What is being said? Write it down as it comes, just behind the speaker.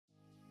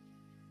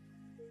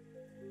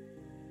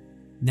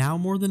Now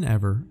more than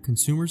ever,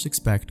 consumers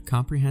expect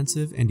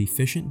comprehensive and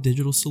efficient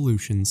digital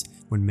solutions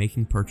when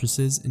making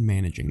purchases and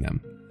managing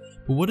them.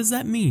 But what does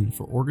that mean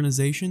for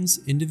organizations,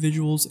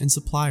 individuals, and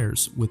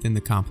suppliers within the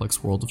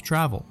complex world of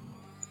travel?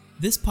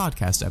 This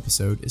podcast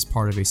episode is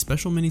part of a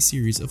special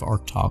mini-series of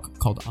ARC Talk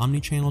called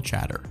Omnichannel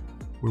Chatter,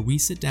 where we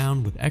sit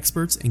down with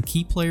experts and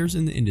key players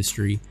in the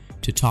industry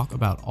to talk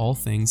about all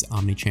things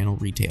omnichannel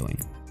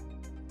retailing.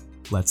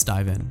 Let's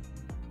dive in.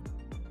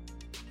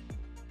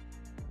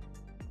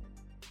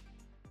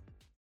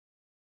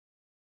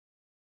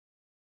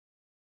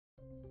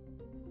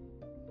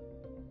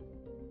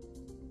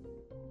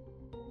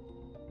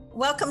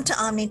 Welcome to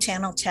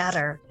Omnichannel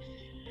Chatter.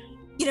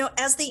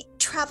 As the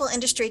travel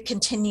industry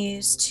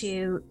continues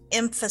to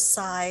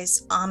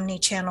emphasize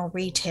omnichannel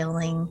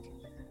retailing,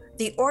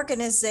 the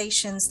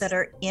organizations that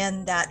are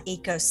in that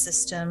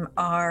ecosystem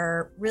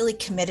are really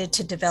committed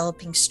to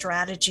developing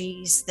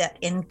strategies that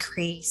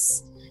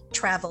increase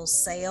travel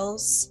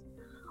sales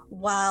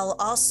while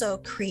also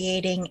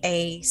creating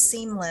a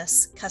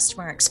seamless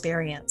customer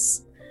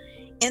experience.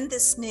 In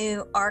this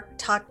new ARC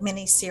Talk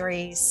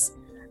mini-series,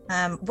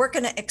 we're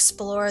going to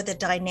explore the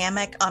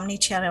dynamic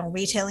omnichannel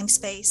retailing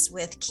space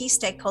with key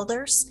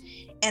stakeholders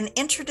and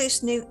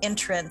introduce new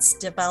entrants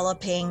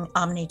developing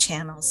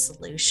omnichannel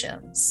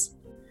solutions.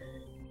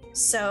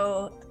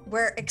 So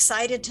we're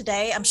excited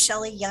today. I'm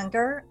Shelley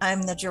Younger.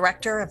 I'm the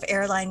Director of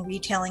Airline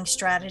Retailing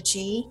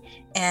Strategy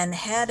and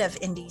Head of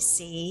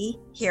NDC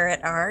here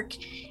at ARC,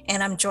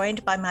 and I'm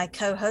joined by my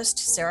co-host,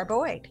 Sarah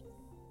Boyd.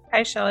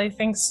 Hi, Shelley.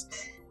 Thanks.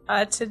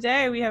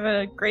 Today we have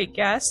a great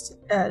guest.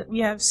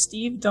 We have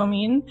Steve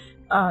Domine.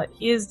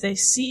 He is the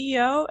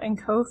CEO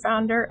and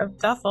co-founder of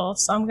Duffel.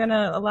 So I'm going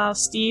to allow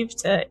Steve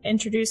to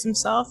introduce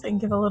himself and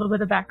give a little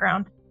bit of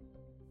background.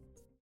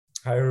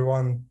 Hi,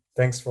 everyone.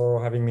 Thanks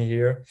for having me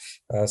here.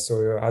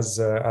 So as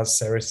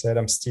Sarah said,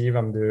 I'm Steve.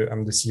 I'm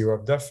the CEO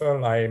of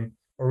Duffel. I'm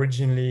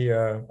originally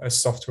a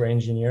software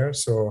engineer.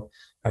 So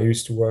I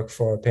used to work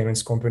for a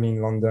payments company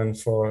in London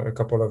for a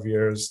couple of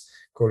years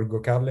called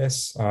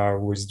GoCardless,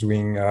 who was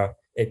doing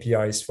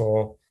APIs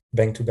for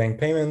bank-to-bank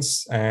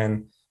payments,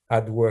 and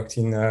had worked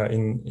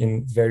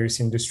in various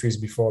industries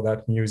before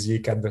that,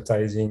 music,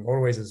 advertising,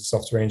 always as a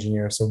software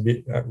engineer, so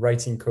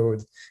writing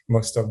code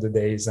most of the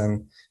days,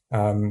 and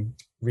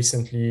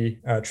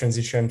recently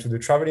transitioned to the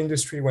travel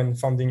industry when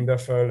founding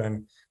Duffel,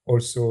 and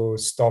also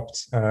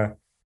stopped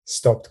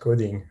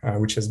coding,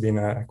 which has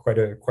been quite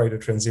a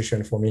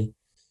transition for me.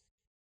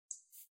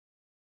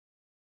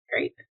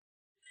 Great.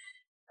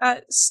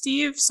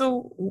 Steve,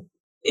 so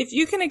if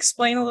you can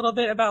explain a little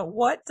bit about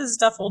what does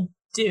Duffel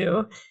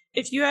do,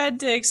 if you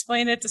had to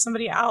explain it to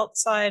somebody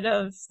outside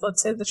of,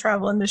 let's say, the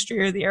travel industry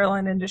or the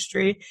airline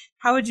industry,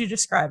 how would you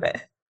describe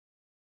it?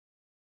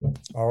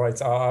 All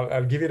right,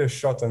 I'll give it a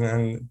shot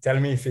and tell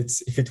me if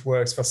it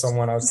works for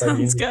someone outside.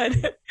 Sounds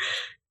good.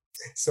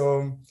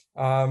 So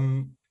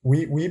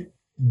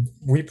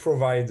we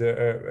provide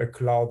a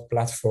cloud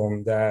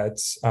platform that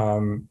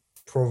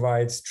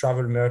provides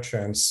travel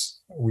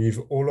merchants with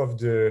all of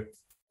the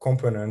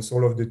components,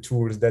 all of the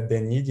tools that they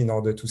need in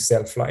order to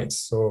sell flights.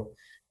 So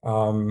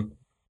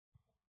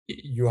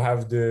we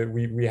have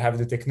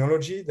the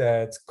technology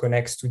that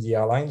connects to the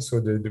airline. So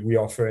we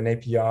offer an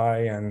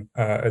API and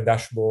a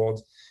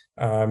dashboard,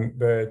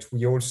 but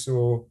we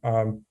also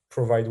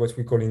provide what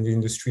we call in the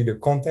industry the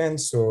content.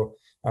 So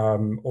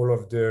all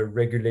of the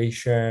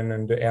regulation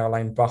and the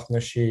airline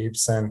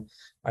partnerships and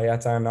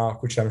IATA and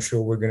ARC, which I'm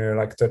sure we're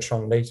going to touch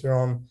on later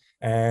on.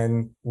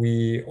 And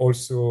we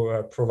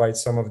also provide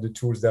some of the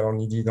tools that are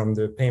needed on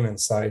the payment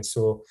side.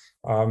 So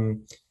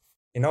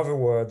in other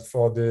words,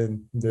 for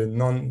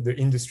the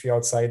industry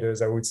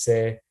outsiders, I would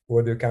say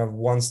we're the kind of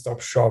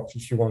one-stop shop.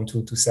 If you want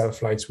to sell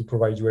flights, we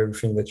provide you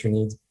everything that you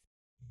need.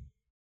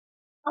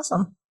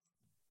 Awesome.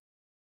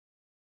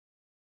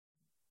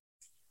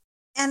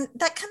 And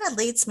that kind of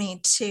leads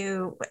me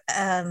to,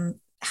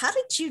 how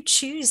did you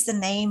choose the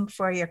name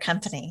for your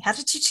company? How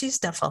did you choose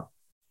Duffel?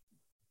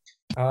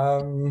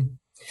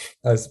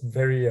 That's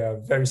very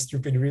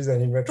stupid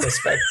reason in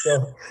retrospect.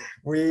 So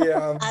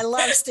I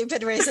love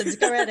stupid reasons.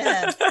 Go right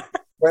ahead.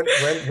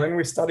 When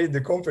we started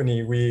the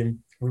company, we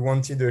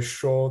wanted a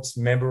short,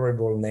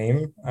 memorable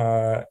name,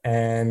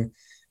 and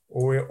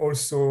we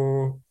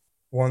also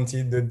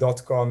wanted the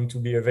 .com to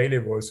be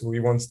available. So we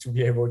wanted to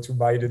be able to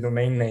buy the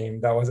domain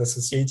name that was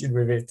associated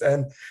with it.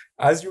 And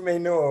as you may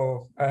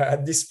know,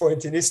 at this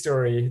point in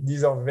history,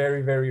 these are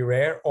very, very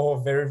rare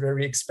or very,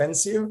 very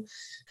expensive.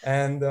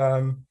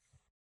 And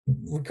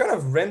we kind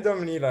of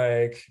randomly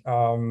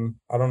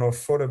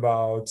thought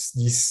about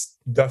this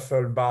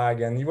duffel bag,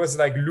 and it was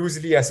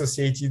loosely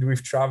associated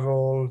with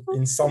travel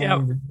in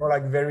some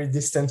very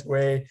distant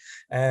way.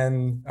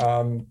 And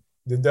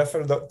the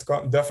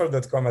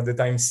duffel.com at the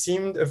time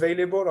seemed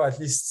available, or at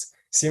least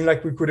seemed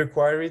like we could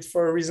acquire it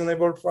for a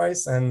reasonable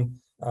price. And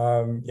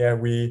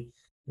we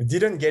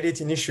didn't get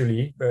it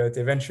initially, but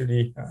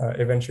eventually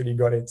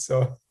got it.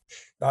 So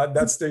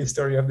that's the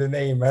history of the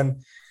name.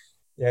 And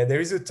yeah,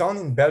 there is a town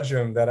in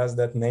Belgium that has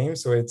that name,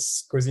 so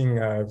it's causing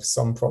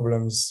some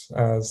problems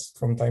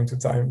from time to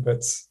time.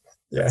 But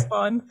That's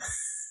fun.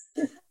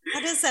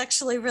 That is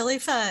actually really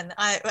fun.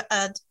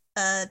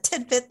 A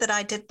tidbit that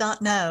I did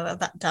not know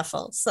about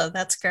Duffel, so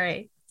that's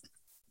great.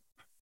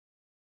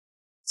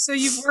 So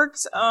you've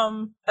worked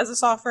as a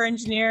software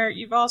engineer.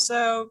 You've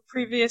also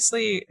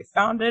previously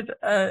founded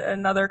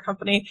another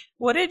company.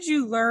 What did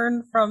you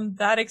learn from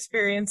that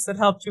experience that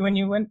helped you when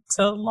you went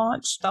to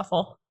launch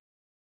Duffel?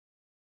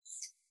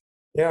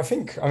 Yeah,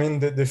 I mean,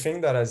 the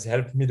thing that has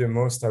helped me the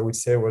most, I would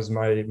say, was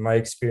my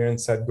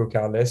experience at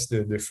GoCardless,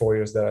 the 4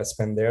 years that I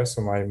spent there.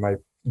 So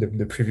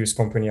the previous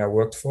company I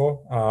worked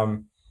for.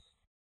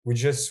 We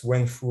just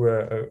went through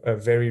a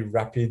very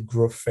rapid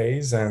growth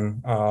phase,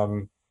 and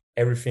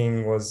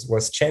everything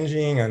was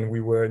changing, and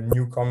we were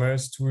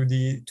newcomers to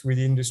the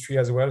industry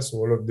as well. So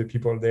all of the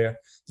people there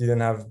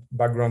didn't have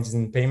backgrounds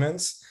in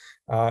payments,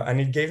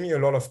 and it gave me a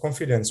lot of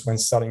confidence when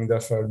starting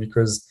Duffel,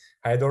 because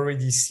I had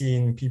already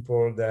seen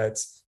people that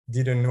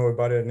didn't know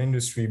about an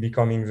industry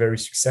becoming very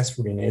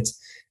successful in it,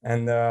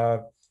 and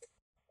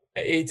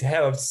it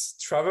helps.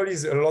 Travel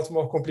is a lot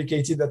more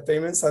complicated than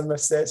payments, I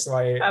must say, so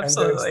I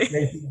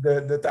underestimated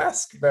the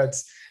task, but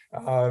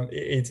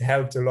it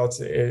helped a lot,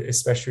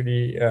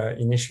 especially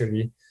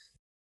initially.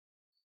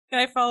 Can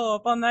I follow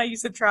up on that? You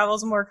said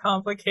travel's more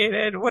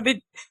complicated.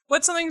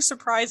 What's something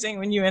surprising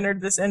when you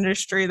entered this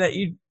industry that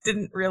you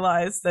didn't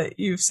realize that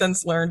you've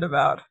since learned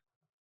about?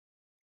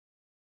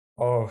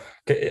 Oh,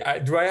 okay.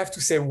 Do I have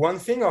to say one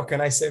thing, or can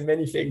I say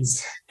many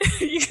things?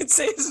 You can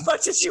say as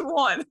much as you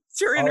want.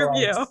 It's your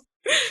interview. Right.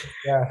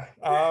 Yeah.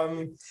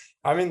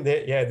 I mean,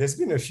 there's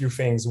been a few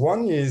things.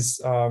 One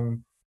is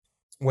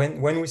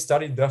when we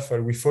started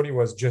Duffel, we thought it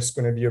was just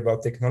going to be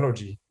about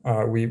technology.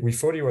 We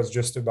thought it was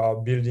just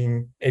about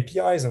building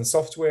APIs and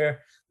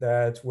software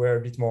that were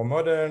a bit more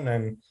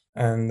modern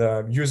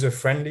and user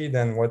friendly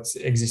than what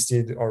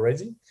existed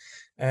already.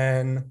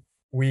 And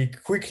we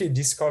quickly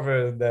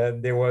discovered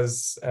that there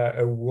was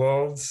a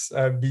world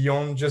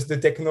beyond just the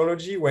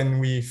technology. When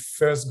we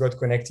first got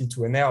connected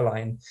to an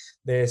airline,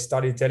 they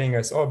started telling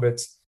us, "Oh,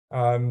 but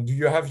do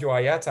you have your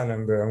IATA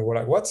number?" And we're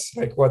like, "What?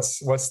 Like,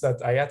 what's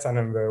that IATA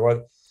number?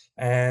 What?"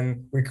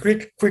 And we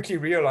quickly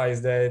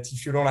realized that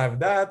if you don't have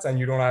that and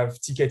you don't have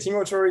ticketing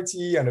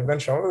authority and a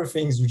bunch of other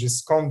things, you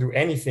just can't do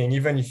anything,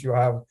 even if you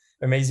have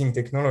amazing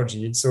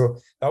technology. So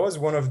that was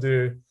one of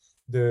the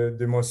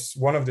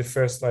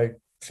first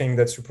thing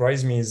that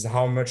surprised me, is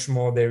how much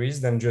more there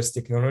is than just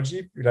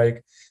technology.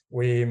 Like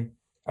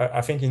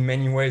I think in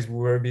many ways we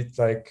were a bit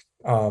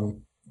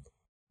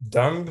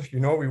dumb,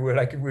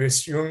 we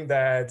assumed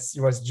that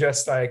it was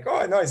just like,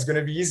 oh no, it's going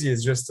to be easy,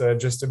 it's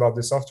just about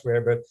the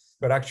software,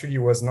 but actually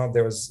it was not.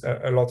 There was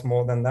a lot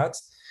more than that.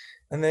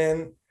 And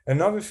then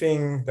another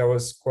thing that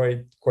was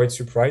quite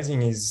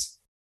surprising is,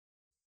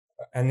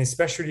 and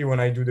especially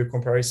when I do the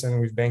comparison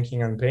with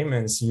banking and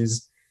payments,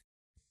 is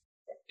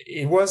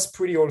it was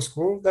pretty old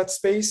school, that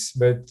space,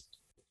 but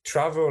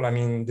travel, I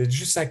mean, there's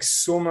just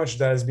so much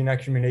that has been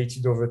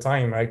accumulated over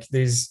time. Like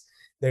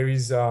there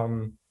is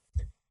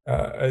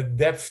a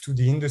depth to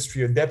the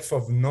industry, a depth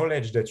of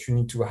knowledge that you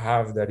need to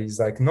have that is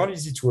not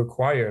easy to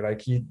acquire.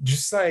 Like it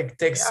just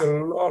takes a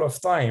lot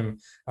of time,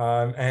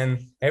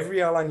 and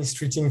every airline is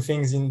treating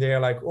things in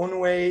their own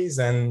ways,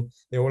 and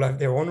they all have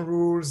their own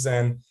rules,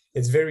 and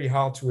it's very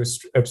hard to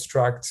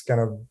abstract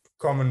kind of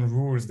common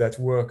rules that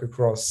work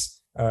across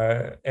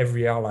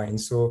every airline.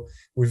 So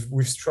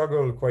we've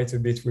struggled quite a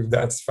bit with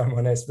that, if I'm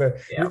honest, but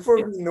you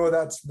probably know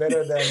that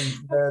better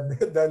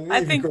than me.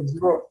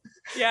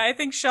 I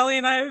think Shelly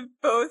and I have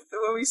both,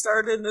 when we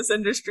started in this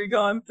industry,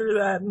 gone through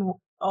that, and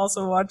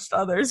also watched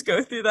others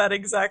go through that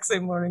exact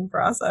same learning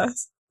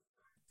process.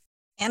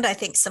 And I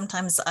think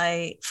sometimes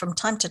from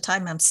time to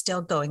time, I'm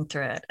still going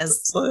through it.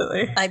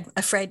 Absolutely. I'm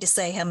afraid to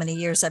say how many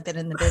years I've been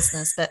in the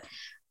business, but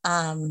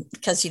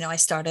because I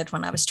started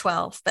when I was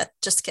 12, but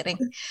just kidding.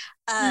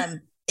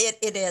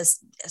 It is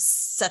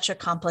such a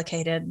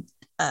complicated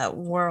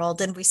world,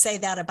 and we say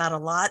that about a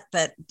lot,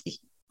 but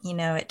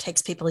it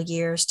takes people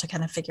years to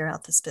kind of figure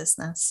out this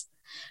business.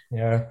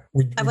 Yeah,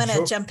 I want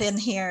to jump in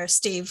here,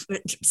 Steve.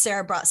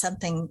 Sarah brought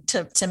something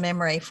to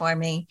memory for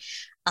me.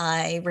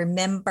 I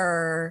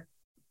remember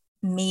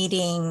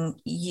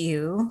meeting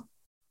you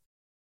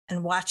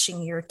and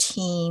watching your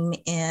team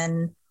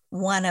in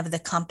one of the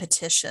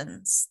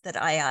competitions that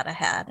IATA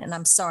had. And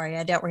I'm sorry,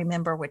 I don't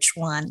remember which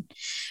one,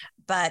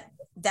 but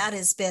that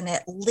has been,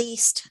 at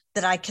least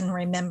that I can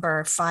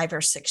remember, 5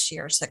 or 6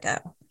 years ago.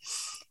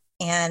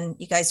 And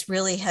you guys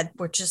really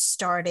were just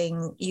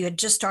starting. You had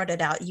just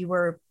started out. You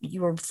were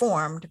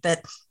formed,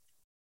 but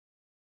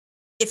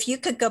if you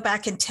could go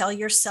back and tell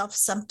yourself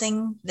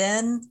something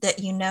then that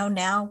you know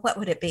now, what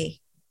would it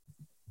be?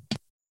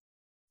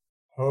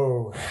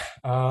 Oh,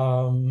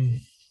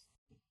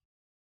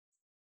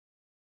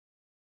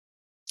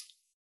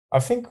 I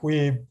think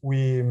we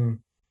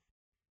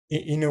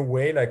in a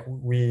way,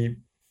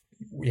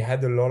 we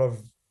had a lot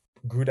of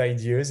good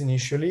ideas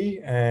initially,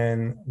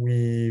 and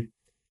we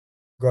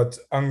got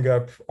hung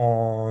up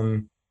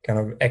on kind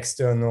of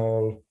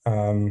external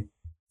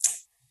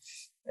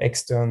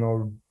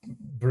external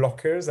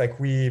blockers. Like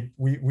we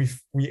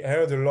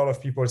heard a lot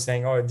of people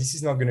saying, "Oh, this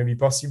is not going to be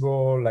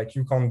possible. Like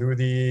you can't do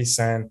this,"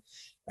 and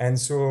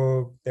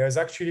so there's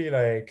actually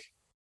like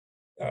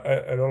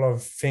a lot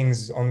of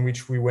things on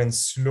which we went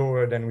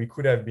slower than we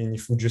could have been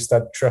if we just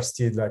had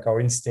trusted like our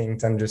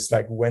instinct and just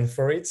like went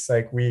for it. It's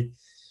like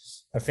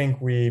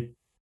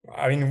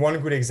I mean, one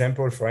good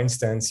example, for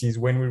instance, is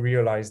when we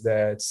realized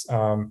that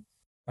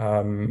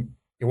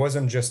it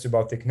wasn't just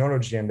about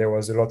technology and there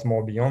was a lot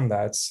more beyond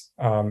that.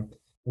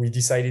 We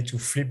decided to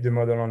flip the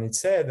model on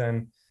its head,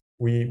 and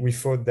we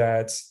thought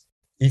that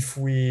if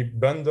we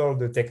bundle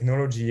the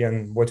technology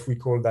and what we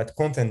call that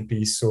content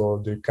piece,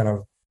 so the kind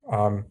of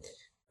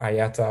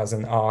IATAs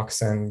and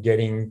ARCs and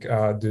getting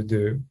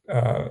the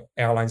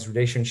airlines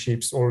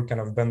relationships all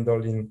kind of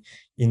bundled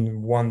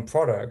in one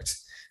product,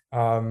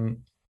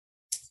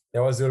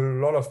 there was a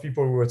lot of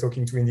people we were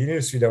talking to in the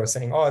industry that were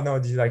saying, "Oh no,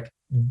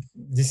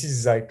 this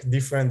is like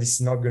different. This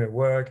is not going to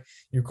work.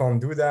 You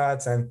can't do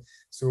that." And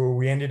so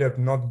we ended up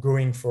not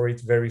going for it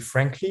very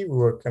frankly. We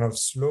were kind of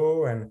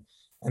slow, and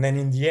then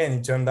in the end,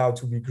 it turned out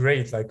to be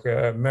great. Like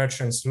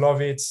merchants love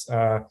it.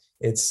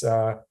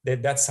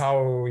 That's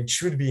how it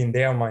should be in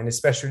their mind,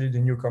 especially the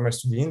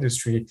newcomers to the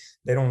industry.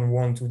 They don't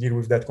want to deal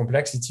with that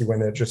complexity when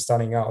they're just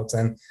starting out.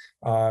 And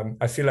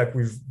I feel like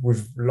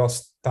we've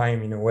lost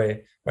time in a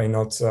way by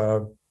not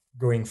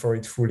going for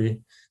it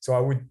fully. So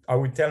I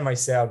would tell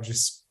myself,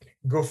 just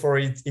go for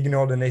it,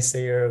 ignore the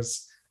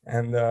naysayers,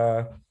 and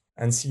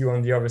see you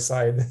on the other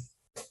side.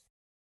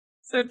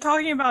 So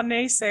talking about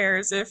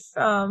naysayers, if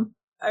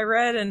I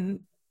read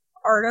an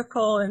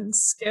article in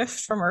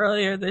Skift from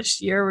earlier this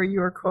year where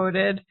you were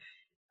quoted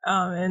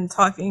and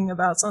talking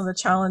about some of the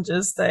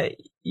challenges that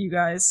you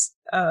guys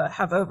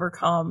have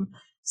overcome.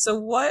 So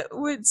what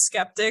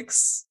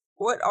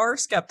are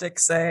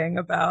skeptics saying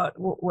about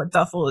what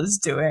Duffel is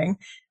doing?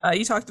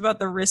 You talked about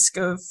the risk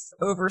of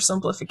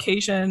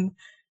oversimplification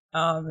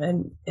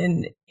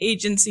and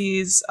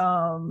agencies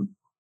having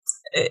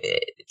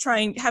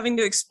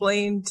to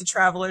explain to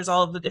travelers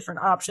all of the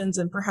different options,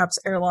 and perhaps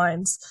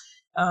airlines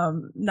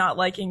not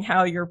liking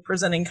how you're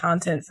presenting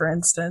content, for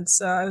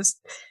instance.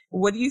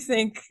 What do you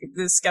think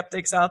the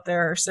skeptics out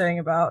there are saying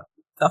about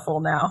Duffel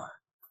now?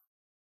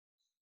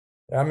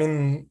 I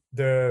mean,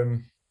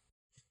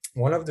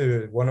 one of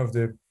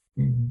the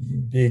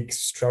big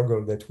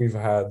struggle that we've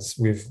had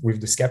with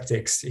the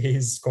skeptics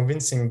is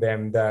convincing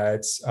them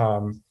that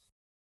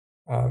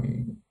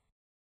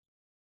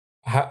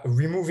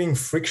removing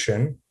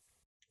friction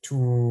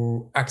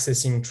to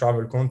accessing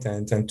travel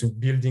content and to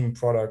building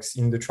products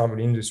in the travel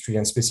industry,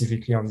 and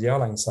specifically on the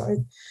airline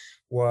side,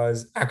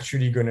 was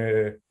actually going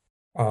to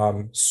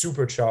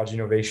supercharge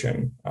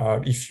innovation.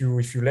 If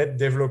you let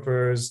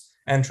developers,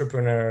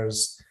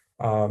 entrepreneurs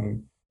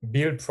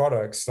build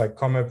products, like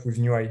come up with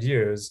new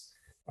ideas,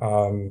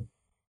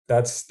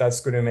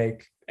 that's going to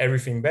make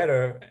everything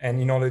better. And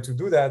in order to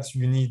do that,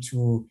 you need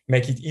to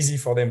make it easy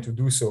for them to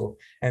do so.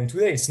 And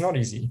today it's not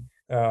easy.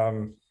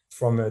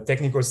 From a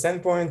technical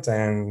standpoint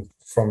and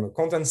from a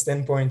content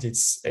standpoint,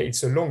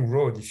 it's a long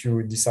road if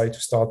you decide to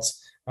start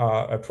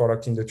a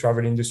product in the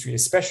travel industry,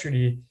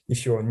 especially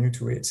if you're new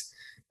to it.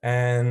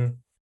 And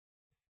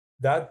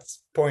that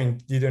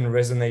point didn't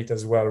resonate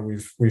as well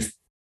with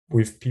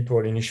people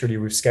initially,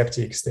 with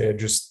skeptics. They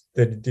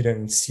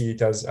didn't see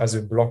it as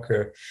a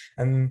blocker.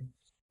 And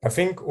I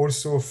think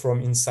also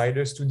from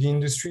insiders to the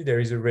industry, there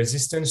is a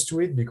resistance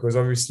to it, because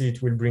obviously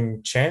it will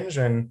bring change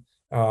and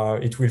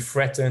it will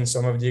threaten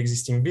some of the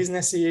existing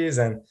businesses,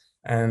 and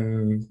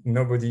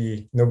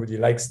nobody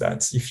likes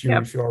that if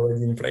you're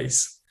already in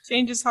place.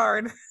 Change is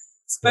hard,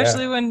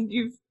 especially when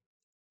you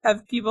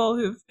have people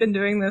who've been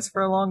doing this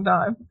for a long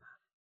time.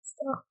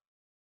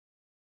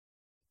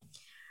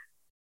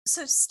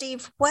 So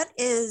Steve, what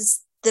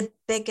is the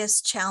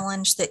biggest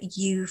challenge that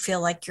you feel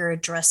like you're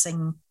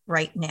addressing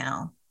right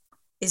now?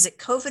 Is it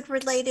COVID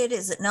related?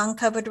 Is it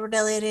non-COVID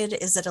related?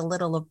 Is it a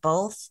little of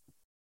both?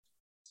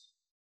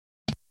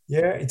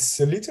 Yeah, it's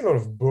a little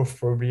of both,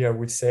 probably, I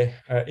would say,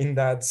 in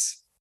that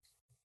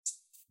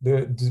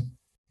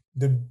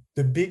the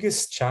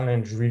biggest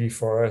challenge really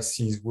for us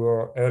is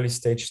we're an early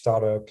stage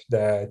startup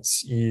that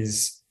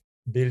is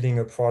building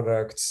a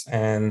product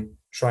and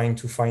trying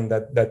to find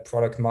that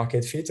product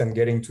market fit and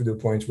getting to the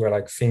point where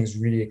like things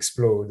really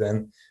explode.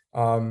 And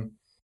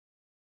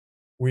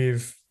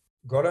we've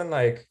gotten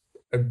like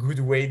a good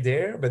way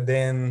there, but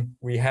then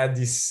we had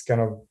this kind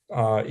of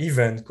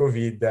event,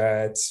 COVID,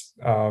 that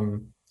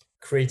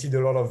created a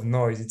lot of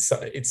noise.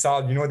 It's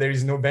hard, there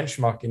is no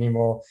benchmark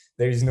anymore.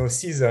 There is no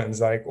seasons.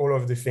 Like all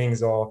of the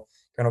things are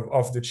kind of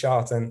off the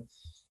chart. And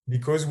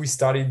because we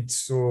started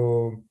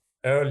so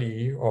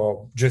early,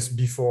 or just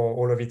before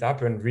all of it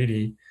happened,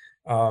 really,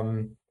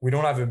 we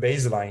don't have a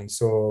baseline.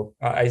 So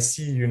I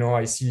see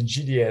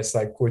GDS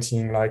like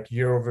quoting like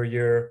year over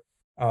year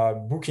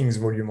bookings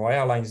volume, or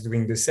airlines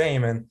doing the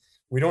same, and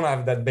we don't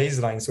have that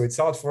baseline. So it's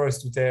hard for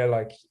us to tell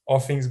like, are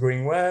things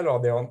going well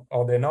or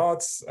they're not?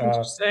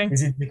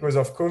 Is it because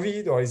of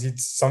COVID, or is it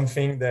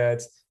something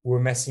that we're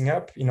messing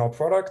up in our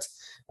product?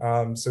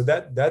 So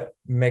that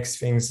makes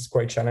things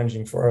quite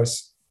challenging for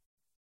us.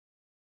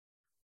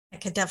 I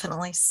could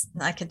definitely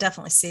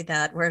see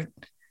that, where,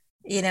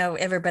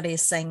 everybody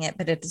is saying it,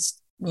 but it is,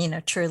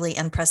 truly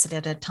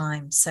unprecedented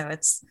times. So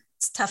it's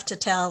tough to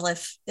tell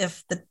if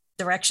the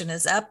direction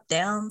is up,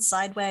 down,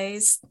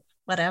 sideways,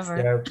 whatever.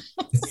 Yeah,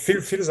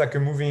 it feels like a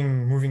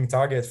moving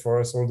target for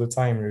us all the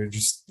time. We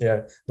just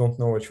don't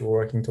know what you're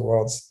working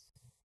towards.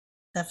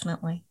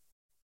 Definitely.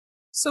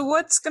 So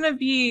what's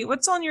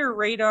on your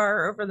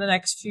radar over the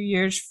next few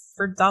years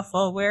for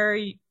Duffel?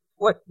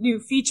 What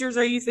new features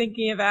are you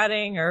thinking of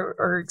adding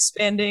or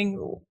expanding?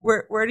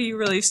 Where do you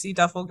really see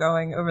Duffel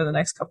going over the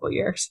next couple of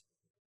years?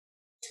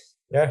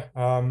 Yeah,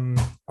 I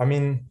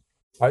mean,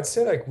 I'd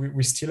say like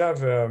we still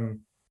have a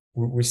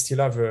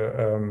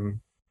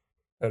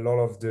lot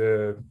of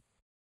the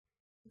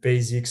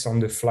basics on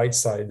the flight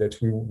side that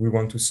we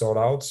want to sort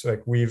out. So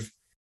like we've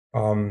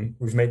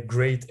made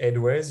great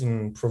headways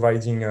in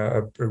providing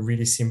a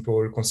really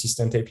simple,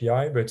 consistent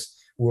API, but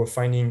we're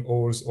finding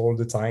holes all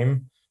the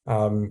time.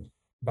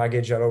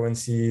 Baggage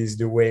allowances,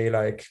 the way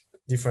like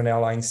different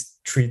airlines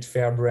treat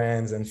fare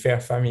brands and fare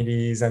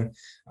families. And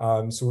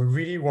so we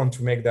really want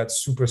to make that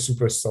super,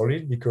 super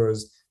solid,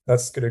 because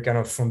that's the kind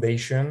of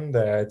foundation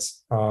that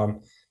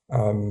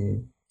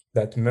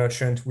that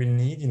merchant will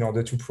need in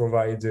order to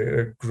provide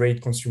a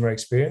great consumer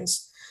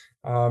experience.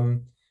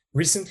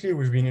 Recently,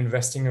 we've been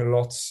investing a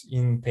lot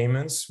in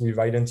payments. We've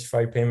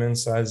identified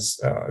payments as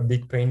a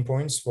big pain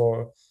points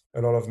for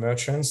a lot of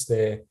merchants.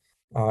 They,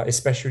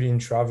 especially in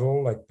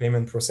travel, like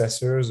payment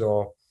processors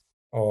or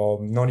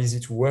not easy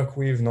to work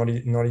with, not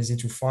easy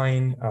to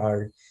find,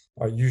 are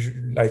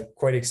usually like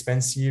quite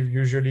expensive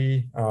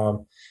usually,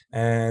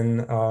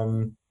 and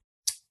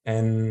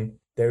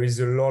there is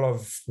a lot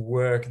of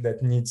work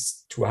that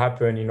needs to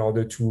happen in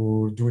order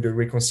to do the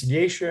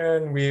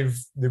reconciliation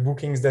with the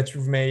bookings that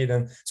you've made.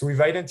 And so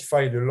we've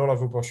identified a lot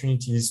of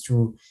opportunities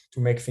to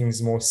make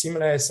things more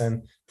seamless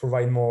and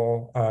provide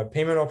more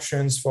payment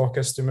options for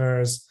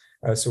customers.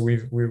 So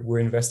we're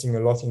investing a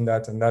lot in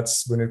that, and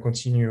that's going to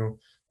continue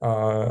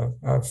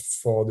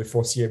for the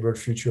foreseeable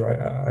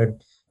future,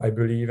 I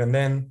believe. And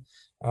then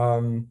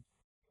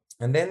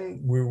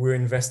we're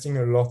investing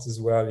a lot as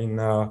well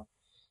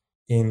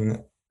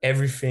in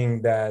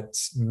everything that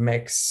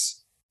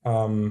makes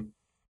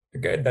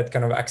that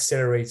kind of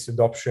accelerates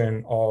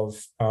adoption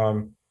of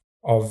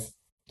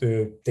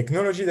the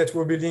technology that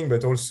we're building,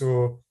 but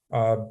also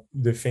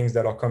the things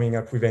that are coming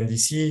up with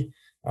NDC.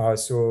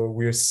 So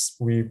we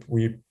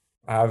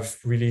have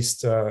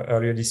released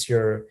earlier this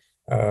year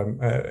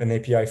an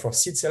API for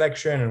seat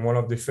selection, and one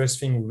of the first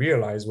things we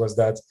realized was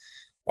that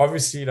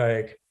obviously,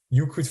 like,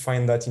 you could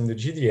find that in the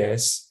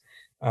GDS,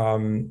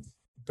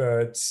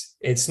 but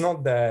it's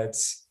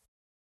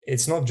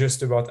not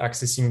just about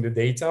accessing the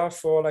data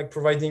for like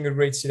providing a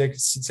great seat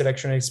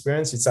selection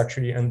experience. It's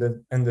actually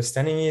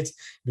understanding it,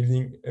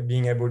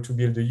 being able to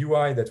build a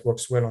UI that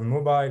works well on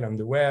mobile, on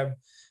the web.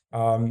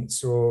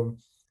 So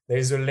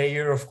there's a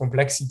layer of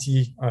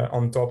complexity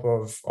on top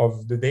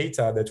of the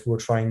data that we're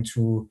trying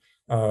to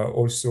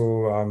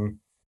also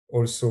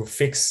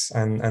fix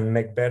and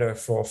make better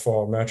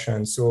for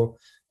merchants. So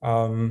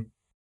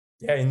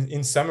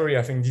in summary,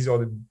 I think these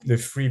are the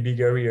three big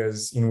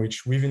areas in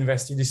which we've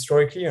invested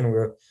historically, and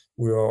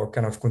we are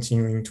kind of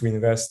continuing to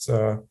invest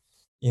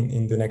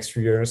in the next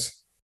few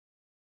years.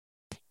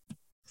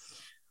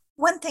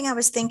 One thing I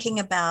was thinking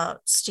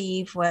about,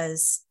 Steve,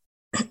 was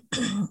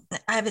I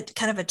have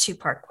kind of a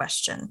two-part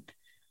question.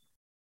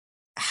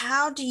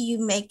 How do you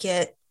make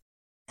it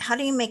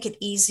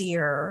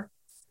easier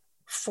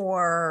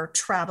for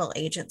travel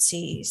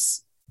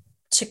agencies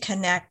to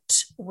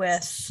connect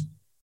with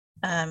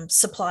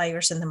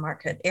suppliers in the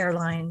market,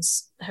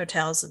 airlines,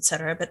 hotels,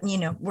 etc.? But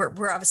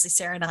we're obviously,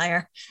 Sarah and I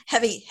are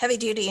heavy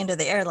duty into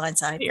the airline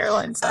side.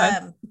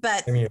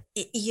 But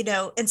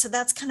and so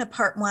that's kind of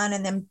part one,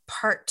 and then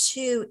part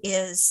two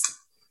is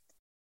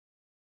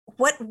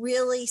what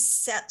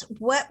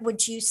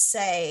would you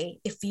say,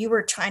 if you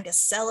were trying to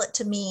sell it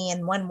to me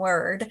in one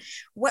word,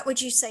 what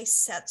would you say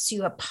sets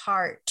you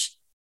apart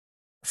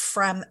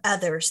from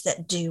others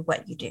that do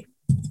what you do?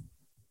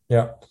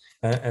 Yeah.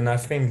 And I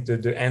think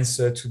the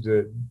answer to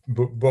the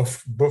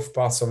both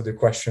parts of the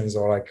questions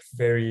are like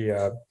very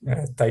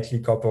tightly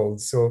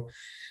coupled. So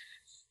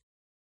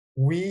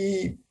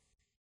we've,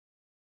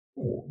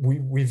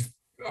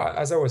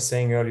 as I was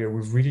saying earlier,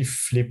 we've really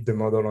flipped the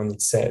model on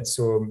its head.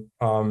 So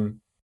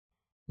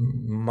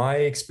my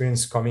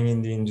experience coming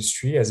in the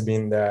industry has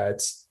been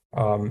that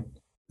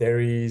there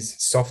is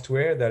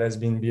software that has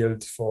been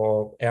built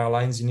for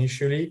airlines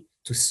initially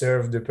to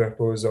serve the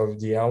purpose of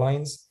the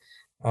airlines.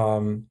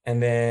 And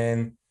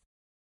then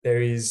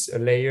there is a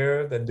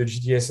layer that the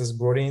GDS has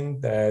brought in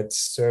that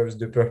serves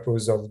the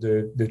purpose of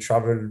the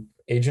travel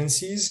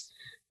agencies.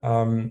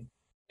 And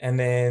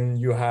then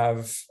you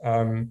have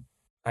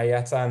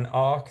IATA and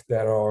ARC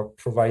that are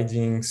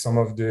providing some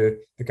of the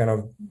kind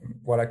of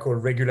what I call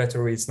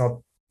regulatory. It's not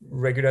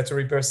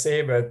regulatory per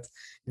se, but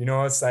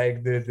it's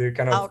like the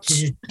kind of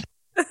key,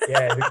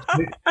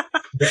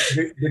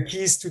 the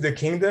keys to the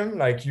kingdom.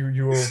 Like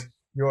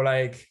you're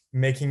like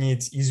making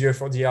it easier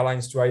for the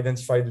airlines to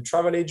identify the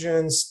travel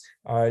agents.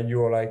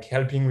 You're like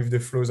helping with the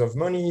flows of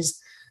monies,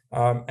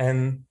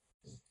 and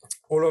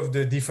all of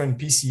the different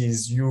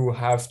pieces you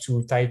have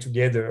to tie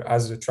together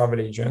as a travel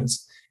agent.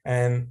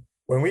 And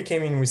when we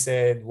came in, we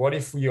said, what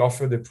if we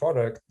offer the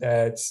product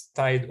that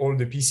tied all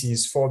the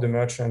pieces for the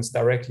merchants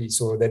directly,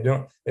 so they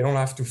don't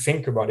have to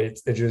think about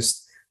it. They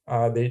just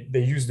they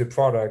use the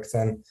product.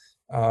 And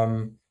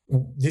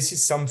this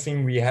is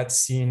something we had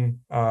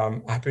seen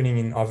happening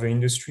in other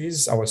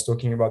industries. I was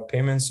talking about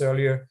payments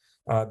earlier.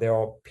 There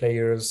are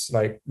players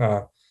like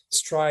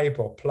Stripe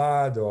or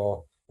Plaid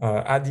or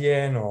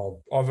Adyen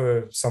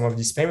or some of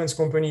these payments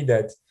company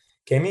that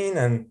came in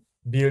and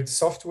built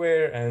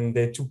software, and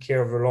they took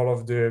care of a lot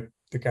of the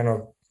kind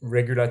of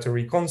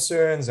regulatory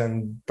concerns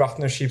and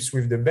partnerships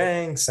with the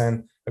banks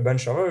and a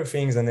bunch of other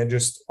things. And they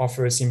just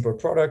offer a simple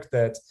product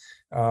that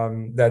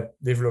that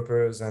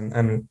developers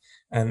and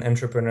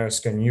entrepreneurs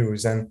can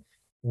use. And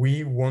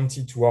we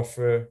wanted to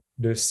offer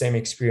the same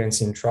experience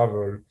in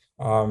travel.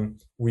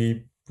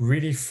 We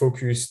really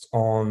focused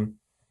on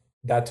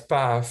that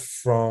path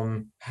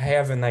from I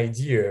have an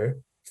idea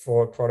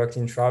for a product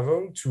in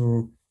travel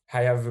to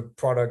I have a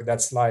product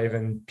that's live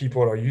and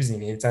people are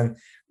using it. And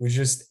we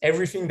just,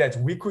 everything that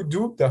we could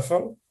do,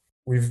 Duffel,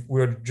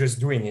 we're just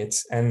doing it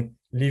and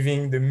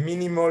leaving the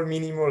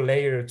minimal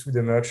layer to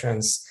the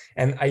merchants.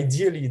 And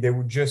ideally, they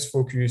would just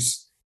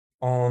focus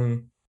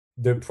on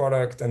the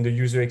product and the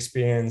user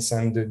experience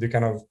and the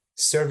kind of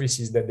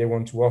services that they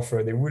want to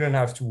offer. They wouldn't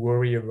have to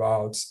worry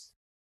about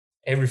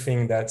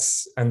everything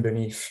that's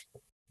underneath.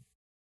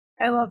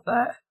 I love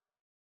that.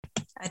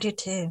 I do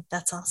too.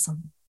 That's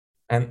awesome.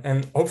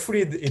 And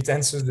hopefully it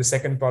answers the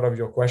second part of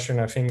your question.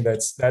 I think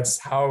that's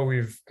how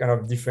we've kind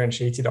of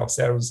differentiated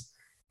ourselves.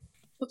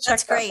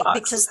 That's great,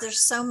 because there's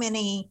so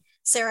many,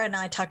 Sarah and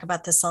I talk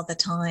about this all the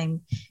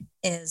time,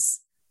 is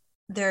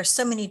there are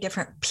so many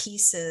different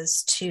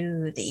pieces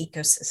to the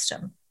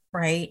ecosystem,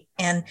 right?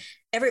 And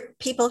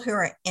people who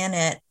are in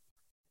it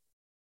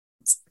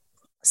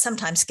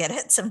sometimes get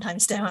it,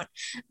 sometimes don't.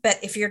 But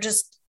if you're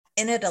just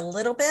in it a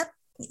little bit,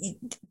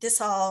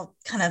 this all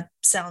kind of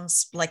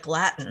sounds like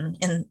Latin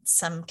in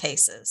some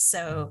cases.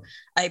 So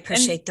I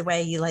appreciate the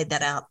way you laid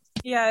that out.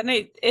 Yeah, and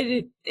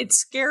it's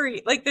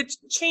scary. Like the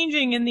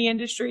changing in the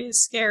industry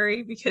is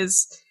scary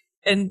because,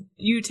 and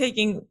you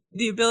taking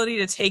the ability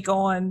to take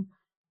on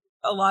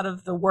a lot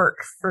of the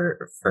work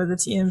for the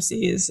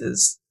TMCs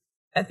is,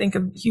 I think,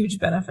 a huge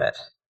benefit.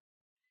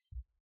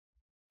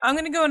 I'm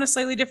going to go in a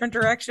slightly different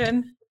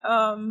direction.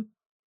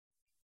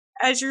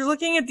 As you're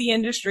looking at the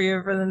industry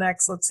over the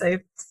next, let's say,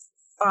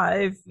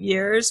 5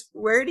 years,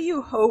 where do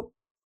you hope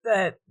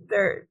that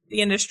the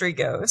industry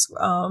goes?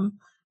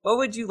 What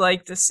would you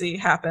like to see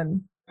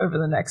happen over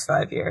the next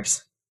 5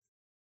 years?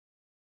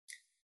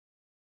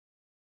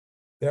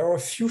 There are a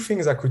few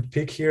things I could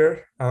pick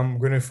here. I'm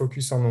going to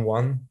focus on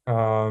one,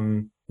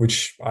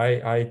 which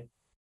I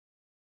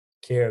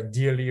care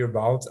dearly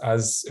about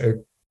as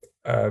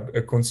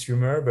a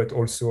consumer, but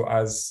also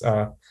as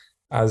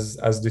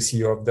the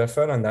CEO of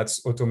Duffel, and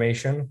that's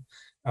automation.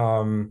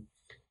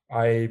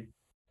 I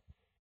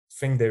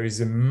think there is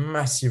a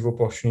massive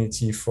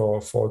opportunity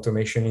for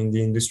automation in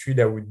the industry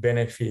that would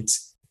benefit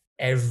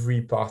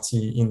every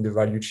party in the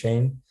value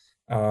chain,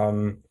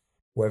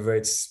 whether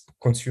it's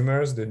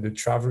consumers, the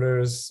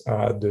travelers,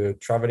 the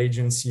travel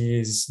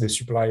agencies, the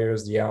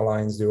suppliers, the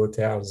airlines, the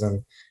hotels,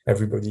 and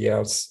everybody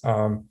else,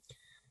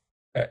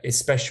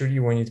 especially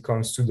when it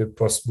comes to the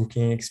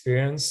post-booking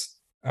experience.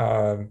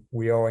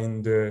 We are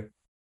in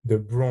the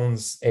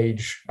bronze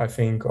age, I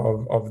think,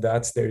 of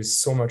that. There is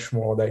so much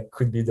more that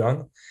could be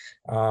done.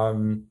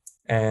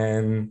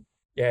 And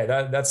yeah,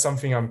 that's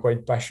something I'm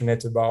quite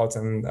passionate about.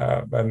 And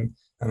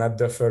at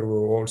Duffel,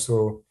 we're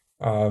also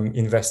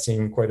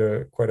investing quite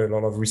a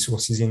lot of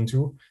resources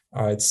into.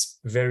 It's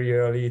very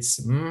early.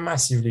 It's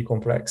massively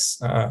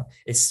complex,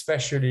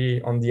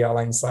 especially on the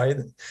airline side.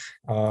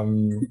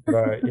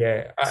 But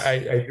yeah,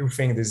 I do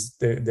think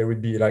there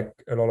would be like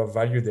a lot of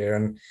value there,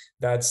 and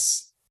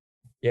that's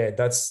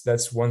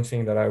one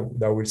thing that I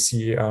will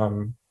see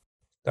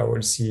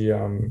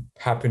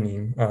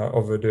happening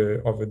over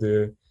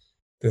the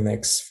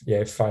next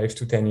 5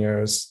 to 10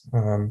 years.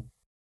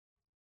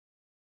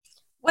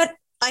 What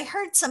I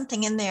heard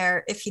something in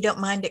there, if you don't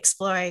mind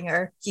exploring,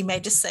 or you may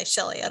just say,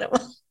 Shelley, I don't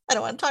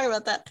want to talk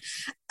about that.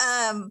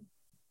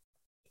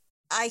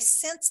 I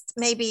sensed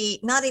maybe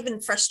not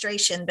even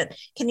frustration, but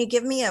can you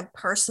give me a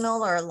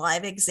personal or a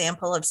live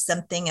example of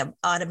something of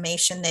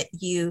automation that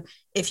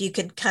if you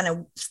could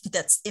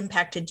that's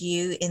impacted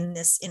you in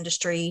this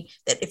industry,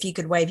 that if you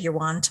could wave your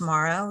wand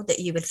tomorrow, that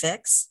you would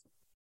fix?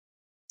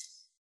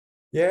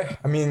 Yeah,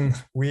 I mean,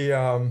 we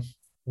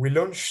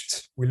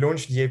launched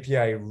the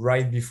API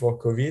right before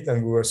COVID,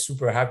 and we were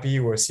super happy.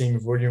 We were seeing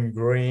volume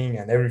growing,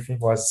 and everything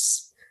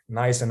was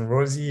nice and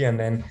rosy. And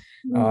then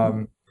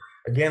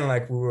again,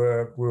 like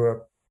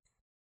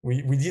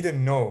we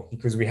didn't know,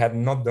 because we had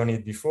not done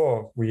it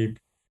before.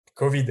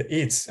 COVID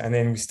hit, and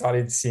then we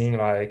started seeing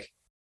like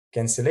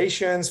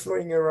cancellations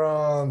floating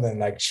around and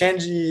like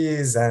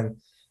changes, and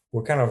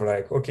we're kind of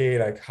like, okay,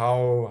 like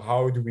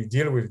how do we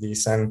deal with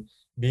this? And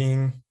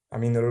I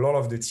mean, a lot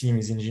of the team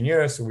is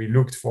engineers, so we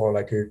looked for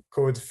like a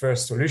code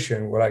first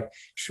solution. We're like,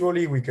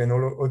 surely we can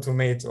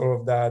automate all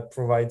of that,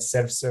 provide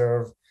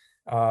self-serve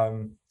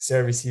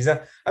services.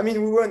 I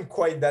mean, we weren't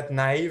quite that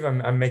naive.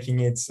 I'm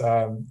making it,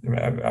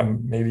 I'm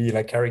maybe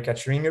like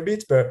caricaturing a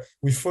bit, but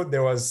we thought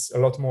there was a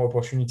lot more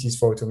opportunities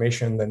for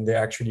automation than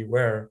there actually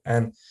were.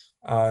 And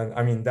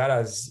I mean, that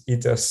has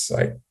hit us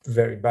like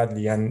very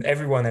badly, and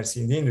everyone else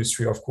in the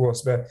industry, of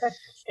course. But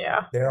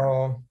yeah, there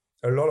are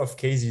a lot of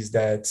cases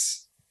that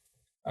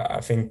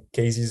I think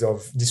cases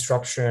of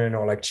disruption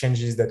or like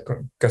changes that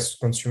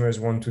consumers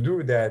want to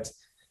do that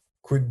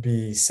could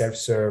be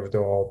self-served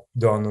or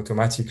done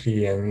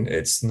automatically, and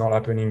it's not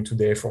happening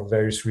today for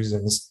various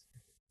reasons.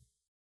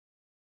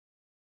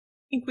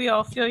 I think we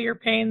all feel your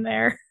pain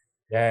there.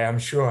 Yeah, I'm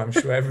sure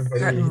everybody.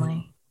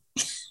 Certainly.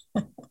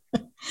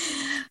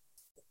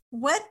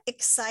 What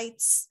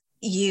excites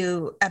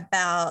you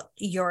about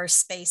your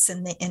space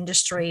in the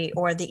industry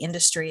or the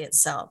industry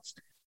itself?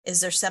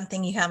 Is there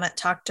something you haven't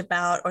talked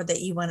about or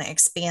that you want to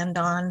expand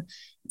on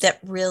that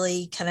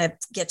really kind of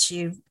gets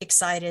you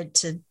excited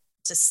to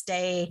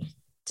stay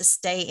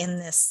in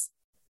this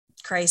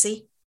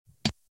crazy?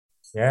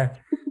 Yeah,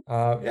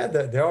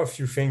 there are a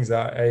few things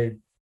that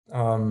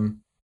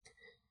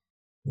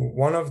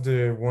one of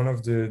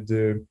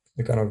the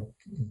kind of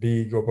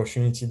big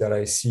opportunity that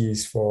I see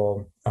is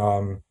for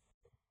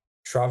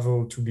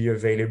travel to be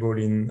available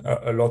in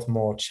a lot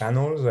more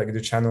channels, like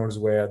the channels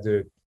where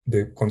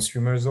the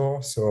consumers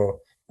are. So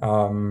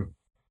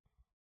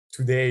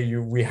today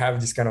we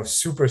have this kind of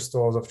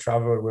superstores of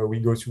travel where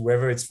we go to,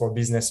 whether it's for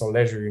business or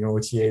leisure,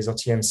 OTAs or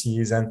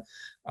TMCs. And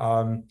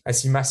I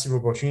see massive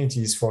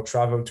opportunities for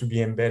travel to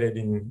be embedded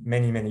in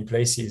many, many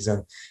places.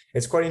 And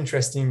it's quite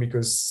interesting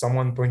because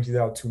someone pointed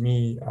out to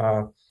me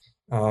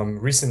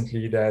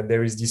recently that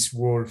there is this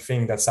whole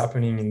thing that's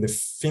happening in the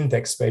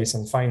fintech space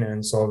and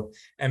finance, or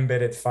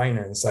embedded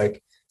finance,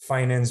 like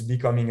finance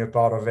becoming a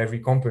part of every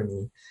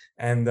company.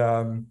 And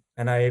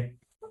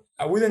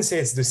I wouldn't say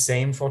it's the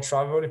same for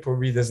travel. It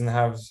probably doesn't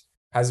have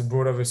as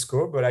broad of a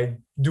scope, but I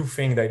do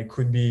think that it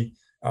could be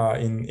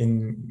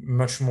in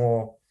much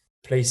more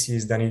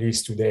places than it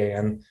is today.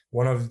 And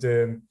one of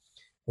the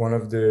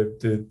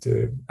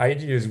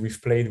ideas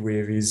we've played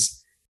with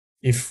is,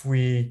 if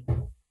we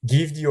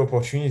give the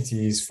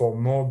opportunities for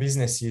more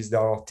businesses that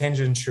are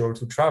tangential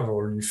to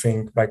travel, you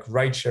think like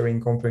ride-sharing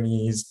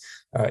companies,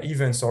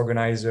 events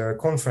organizers,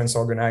 conference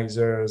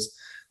organizers,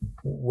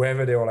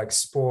 whether they are like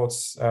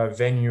sports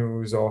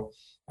venues, or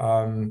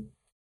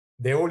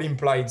they all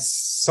implied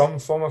some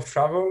form of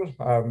travel.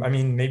 I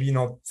mean, maybe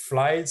not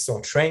flights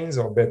or trains,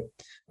 but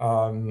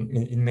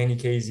in many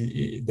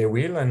cases they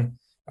will. And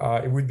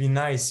it would be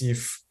nice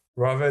if,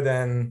 rather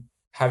than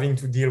having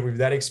to deal with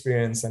that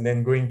experience and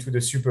then going to the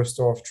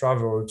superstore of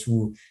travel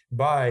to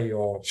buy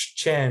or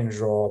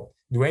change or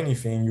do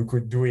anything, you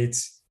could do it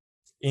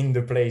in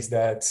the place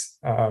that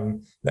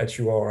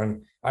you are.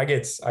 And I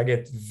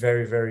get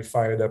very, very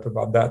fired up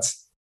about that.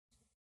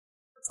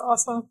 That's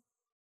awesome.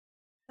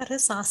 That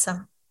is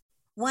awesome.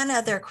 One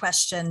other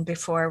question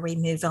before we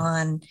move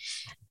on.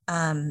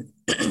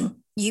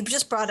 You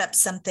just brought up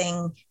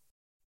something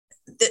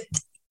that,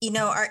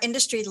 our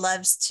industry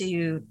loves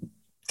to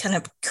kind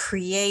of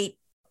create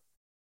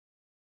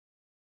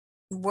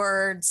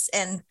words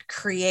and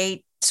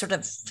create sort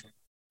of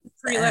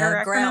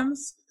three-letter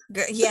acronyms.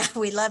 Yeah,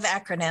 we love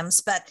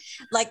acronyms, but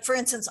like, for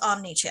instance,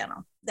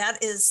 omnichannel.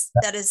 That is,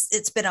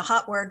 it's been a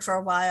hot word for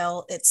a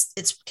while. It's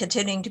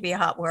continuing to be a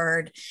hot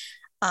word.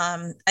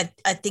 I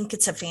think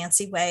it's a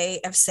fancy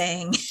way of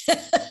saying,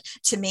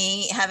 to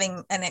me,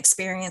 having an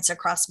experience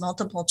across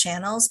multiple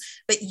channels.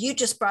 But you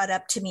just brought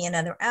up to me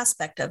another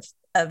aspect of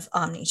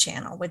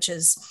omnichannel, which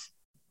is,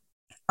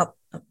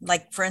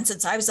 like, for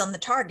instance, I was on the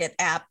Target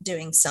app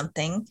doing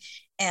something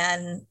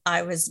and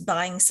I was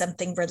buying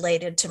something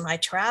related to my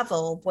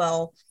travel.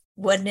 Well,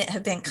 wouldn't it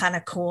have been kind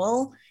of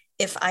cool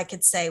if I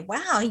could say,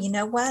 wow, you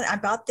know what? I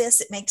bought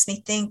this. It makes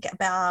me think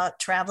about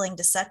traveling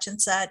to such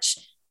and such.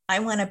 I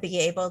want to be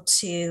able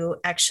to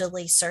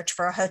actually search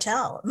for a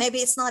hotel. Maybe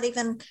it's not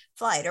even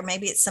flight, or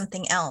maybe it's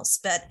something else.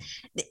 But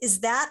is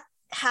that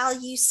how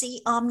you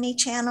see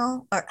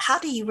omnichannel, or how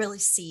do you really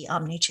see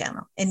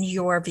omnichannel in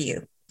your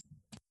view?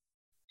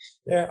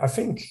 Yeah, I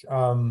think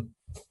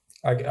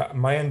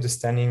my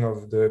understanding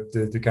of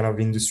the kind of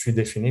industry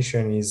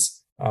definition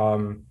is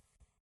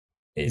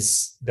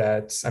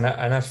that, and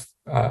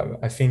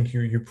I think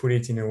you put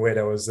it in a way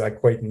that was like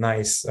quite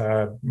nice,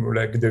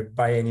 like the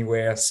buy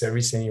anywhere,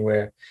 service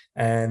anywhere,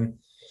 and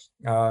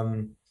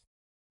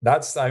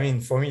that's, I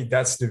mean, for me,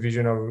 that's the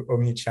vision of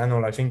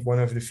omnichannel. I think one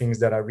of the things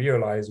that I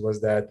realized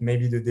was that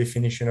maybe the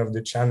definition of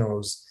the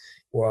channels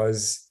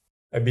was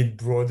a bit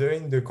broader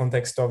in the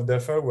context of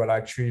Duffer. We're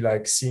actually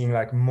like seeing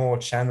like more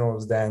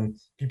channels than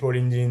people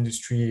in the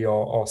industry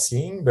are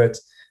seeing, but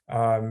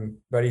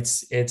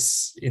it's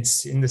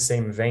in the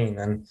same vein.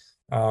 And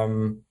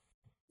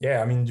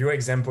Yeah, I mean, your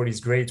example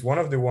is great. One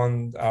of the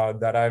ones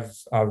that I've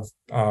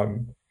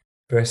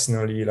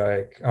personally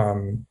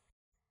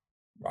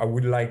I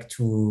would like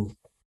to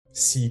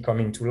see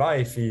coming to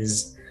life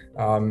is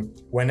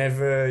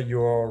whenever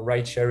you're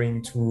ride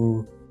sharing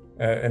to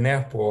an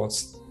airport,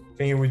 I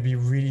think it would be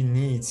really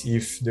neat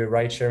if the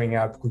ride sharing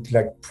app could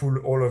like pull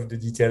all of the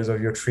details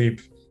of your trip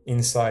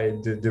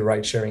inside the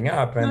ride sharing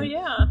app and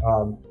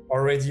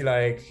already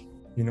like,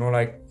 you know,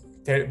 like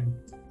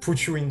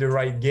put you in the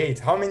right gate.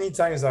 How many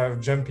times I've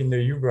jumped in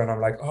the Uber and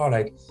I'm like, oh,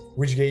 like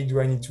which gate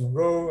do I need to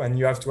go? And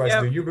you have to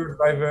ask the Uber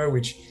driver,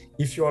 which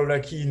if you're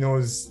lucky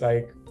knows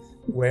like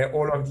where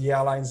all of the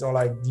airlines are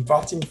like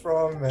departing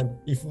from, and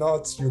if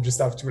not, you just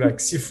have to like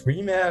sift through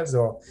emails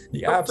or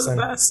the apps. The and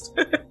best.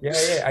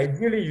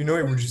 Ideally, you know,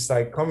 it would just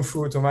like come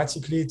through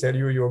automatically, tell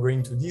you you're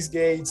going to this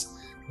gate.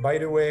 By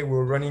the way,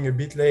 we're running a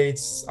bit late.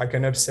 I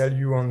can upsell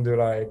you on the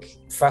like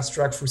fast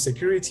track through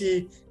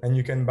security, and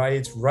you can buy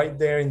it right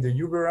there in the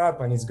Uber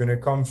app, and it's gonna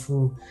come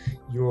through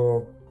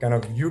your kind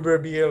of Uber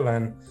bill.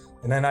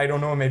 And then I don't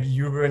know, maybe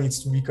Uber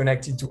needs to be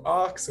connected to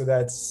Arc so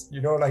that's,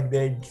 you know, like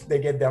they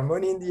get their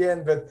money in the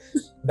end. But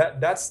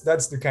that's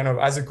the kind of,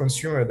 as a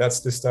consumer, that's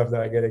the stuff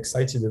that I get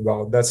excited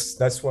about.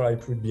 That's what I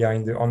put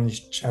behind the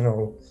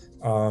omni-channel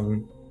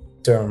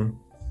term.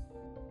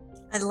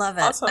 I love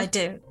it. Awesome. I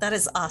do. That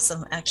is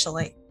awesome,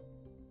 actually.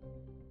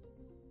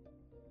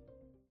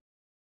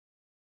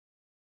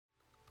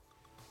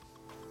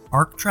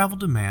 Arc Travel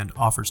Demand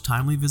offers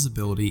timely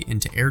visibility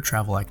into air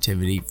travel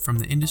activity from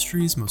the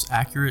industry's most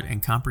accurate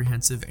and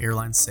comprehensive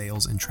airline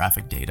sales and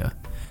traffic data.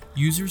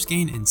 Users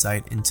gain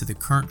insight into the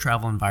current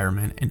travel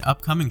environment and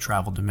upcoming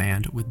travel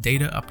demand with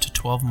data up to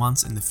 12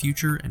 months in the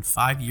future and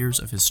 5 years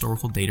of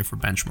historical data for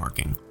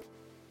benchmarking.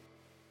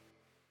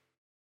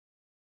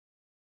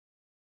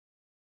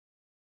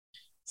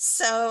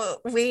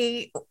 So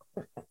we,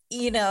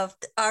 you know,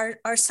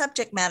 our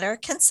subject matter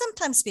can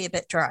sometimes be a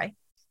bit dry,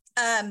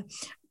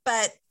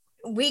 but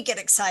we get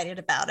excited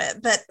about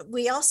it. But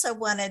we also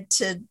wanted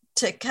to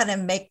kind of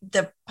make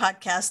the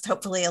podcast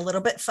hopefully a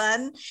little bit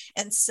fun.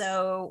 And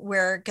so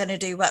we're going to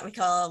do what we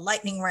call a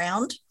lightning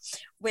round,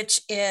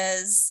 which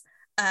is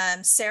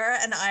Sarah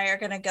and I are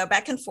going to go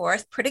back and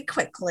forth pretty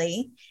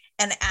quickly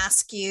and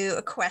ask you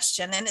a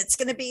question. And it's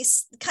going to be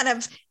kind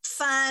of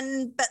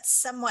fun, but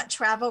somewhat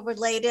travel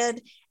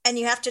related. And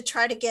you have to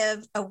try to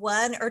give a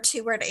 1 or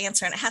 2 word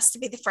answer. And it has to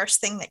be the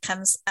first thing that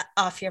comes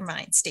off your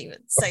mind, Steven.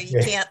 So you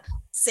can't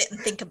sit and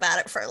think about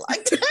it for a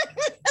long time.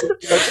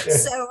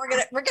 So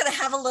we're gonna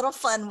have a little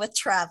fun with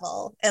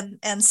travel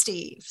and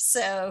Steve.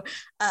 So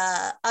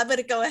I'm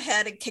gonna go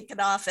ahead and kick it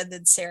off, and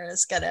then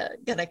Sarah's gonna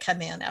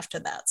come in after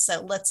that.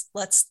 So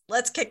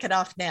let's kick it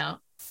off now.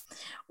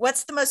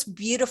 What's the most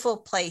beautiful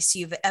place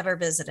you've ever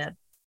visited?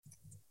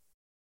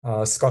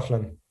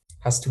 Scotland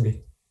has to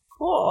be.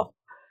 Cool.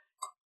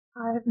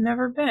 I've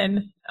never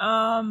been.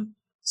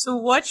 So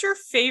what's your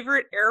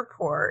favorite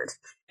airport?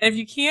 And if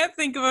you can't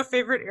think of a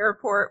favorite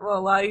airport, we'll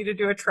allow you to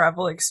do a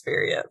travel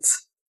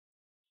experience.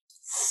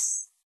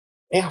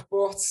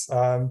 Airports,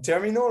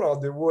 terminal or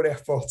the whole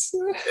airports?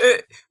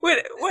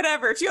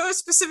 Whatever. If you have a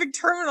specific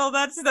terminal,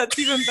 that's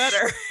even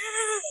better.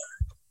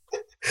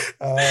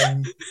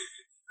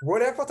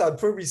 What airport? I'd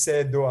probably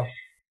say Doha.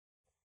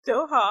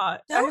 Doha.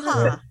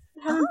 I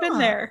haven't been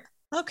there.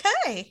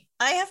 Okay.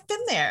 I have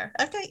been there.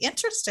 Okay,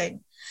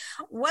 interesting.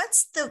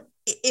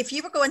 If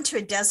you were going to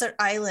a desert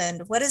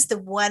island, what is the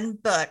one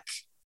book,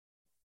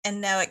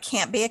 and no, it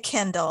can't be a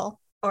Kindle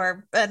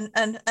or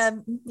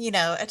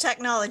a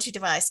technology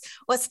device.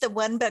 What's the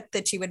one book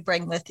that you would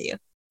bring with you?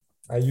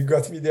 You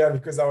got me there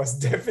because I was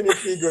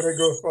definitely going to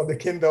go for the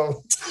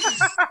Kindle.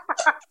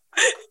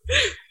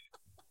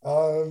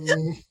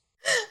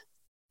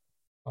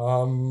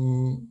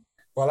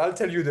 Well, I'll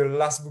tell you the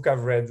last book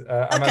I've read,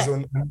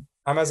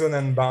 Amazon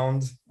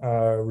Unbound,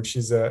 which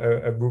is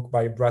a book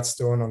by Brad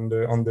Stone on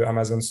the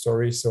Amazon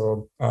story.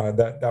 So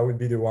that would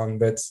be the one.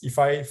 But if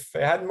I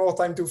had more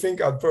time to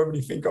think, I'd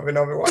probably think of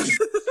another one.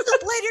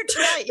 Later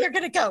tonight, you're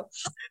going to go,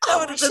 that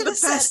would have been the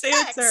best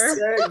answer.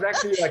 Yeah,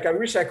 exactly. Like, I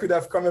wish I could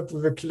have come up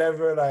with a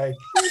clever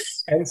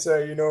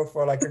answer,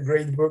 for like a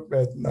great book,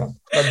 but no,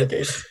 not the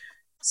case.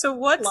 So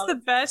what's the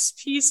best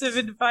piece of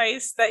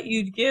advice that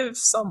you'd give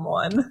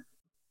someone?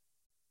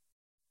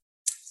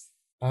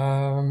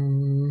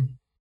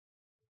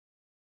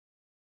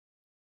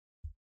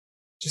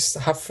 Just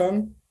have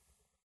fun.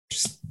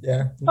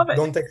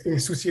 Don't take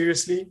things too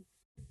seriously.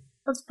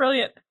 That's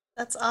brilliant.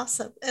 That's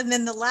awesome. And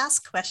then the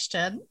last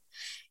question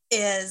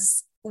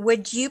is,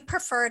 would you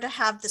prefer to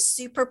have the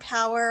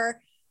superpower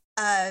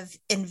of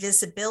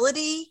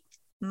invisibility,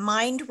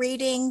 mind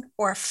reading,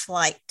 or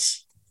flight?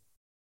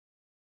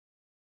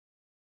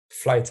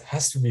 Flight.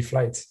 Has to be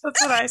flight.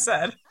 That's what I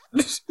said. In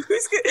this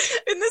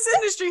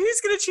industry,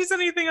 who's going to choose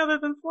anything other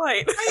than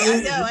flight?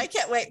 I know. I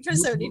can't wait for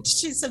somebody to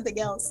choose something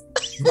else.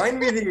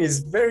 Mind reading is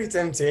very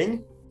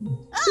tempting.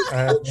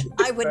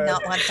 I would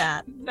not want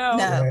that.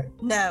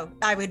 No.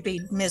 I would be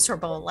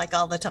miserable like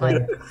all the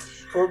time.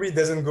 Probably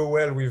doesn't go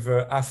well with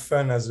have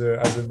fun as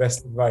a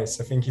best advice.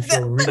 I think if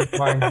you're really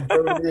fine,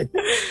 probably.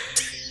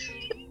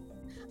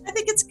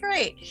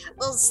 great.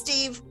 Well,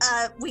 Steve,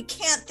 we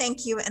can't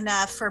thank you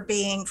enough for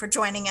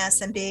joining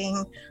us and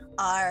being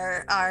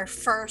our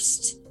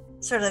first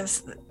sort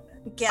of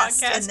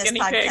guest in this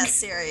podcast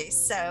series.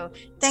 So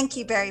thank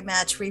you very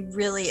much. We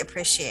really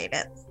appreciate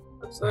it.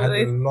 Absolutely. I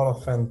had a lot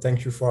of fun.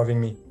 Thank you for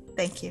having me.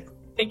 Thank you.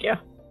 Thank you.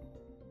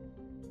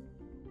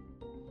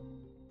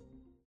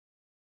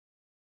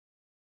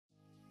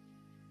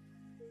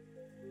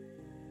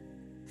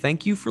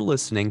 Thank you for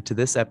listening to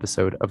this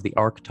episode of the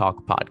ARC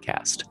Talk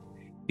podcast.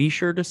 Be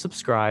sure to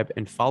subscribe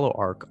and follow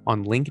ARC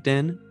on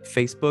LinkedIn,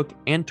 Facebook,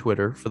 and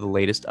Twitter for the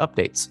latest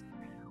updates.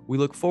 We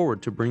look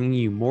forward to bringing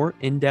you more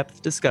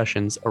in-depth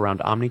discussions around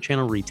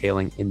omnichannel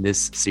retailing in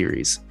this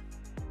series.